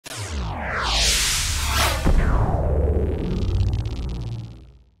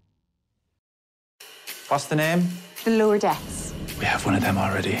What's the name? The Lourdes. We have one of them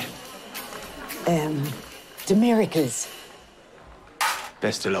already. THEMIRACLES.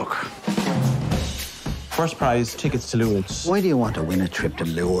 Best of luck. First prize, tickets to Lourdes. Why do you want to win a trip to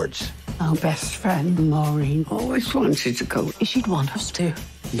Lourdes? Our best friend, Maureen, always wanted to go. She'd want us to.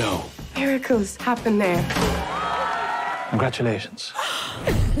 No. Miracles happen there. Congratulations.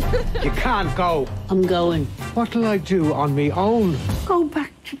 You can't go. I'm going. What'll I do on me own? Go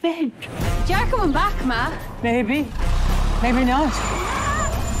back to bed. You're coming back, Ma. Maybe. Maybe not.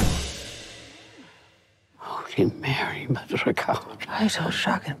 Holy Mary, Mother of God. I don't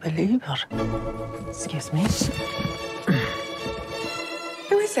fucking believe it. Excuse me.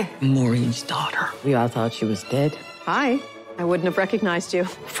 Who is it? Maureen's daughter. We all thought she was dead. Hi. I wouldn't have recognized you.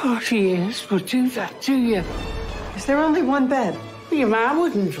 40 years would do that to you. Is there only one bed? Your ma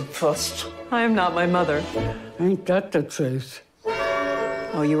wouldn't have fussed. I am not my mother. Ain't that the truth?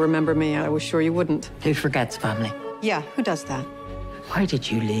 Oh, you remember me. I was sure you wouldn't. Who forgets family? Yeah, who does that? Why did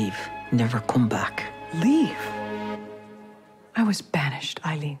you leave? Never come back? Leave? I was banished,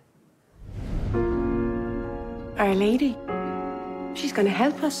 Eileen. Our Lady. She's going to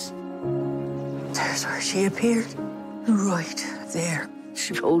help us. There's where she appeared. Right there.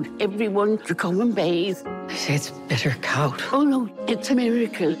 She told everyone to come and bathe. I say it's bitter cow. Oh, no, it's a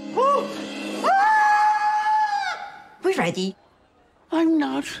miracle. We ready? I'm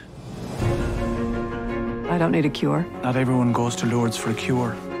not. I don't need a cure. Not everyone goes to Lourdes for a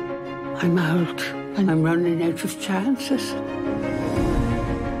cure. I'm out, and I'm running out of chances.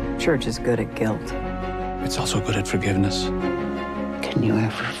 Church is good at guilt. It's also good at forgiveness. Can you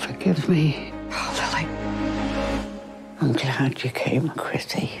ever forgive me? Oh, Lily. I'm glad you came,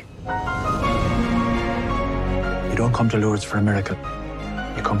 Chrissy. You don't come to Lourdes for a miracle.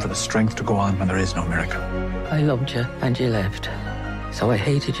 You come for the strength to go on when there is no miracle. I loved you, and you left. So I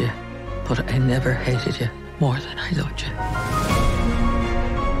hated you, but I never hated you more than I loved you.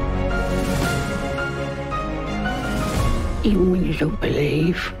 Even when you don't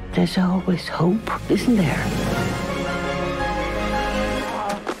believe, there's always hope, isn't there?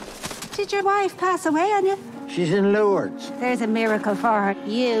 Did your wife pass away on you? She's in Lourdes. There's a miracle for her.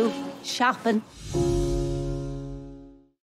 You shopping.